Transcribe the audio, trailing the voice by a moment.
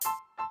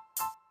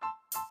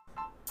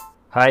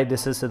Hi,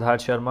 this is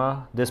Sidhartha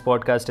Sharma. This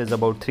podcast is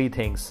about three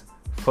things.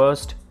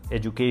 First,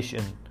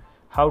 education.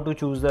 How to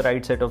choose the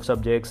right set of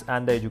subjects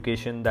and the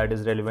education that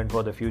is relevant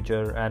for the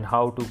future, and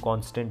how to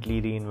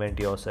constantly reinvent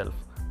yourself.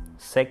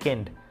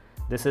 Second,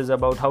 this is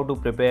about how to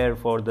prepare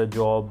for the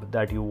job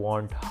that you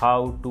want,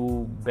 how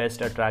to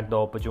best attract the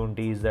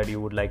opportunities that you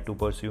would like to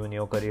pursue in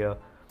your career.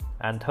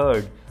 And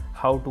third,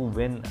 how to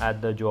win at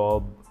the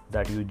job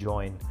that you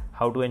join,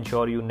 how to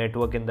ensure you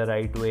network in the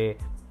right way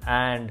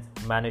and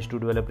manage to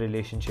develop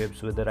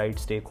relationships with the right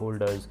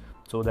stakeholders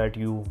so that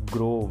you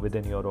grow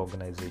within your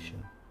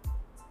organization.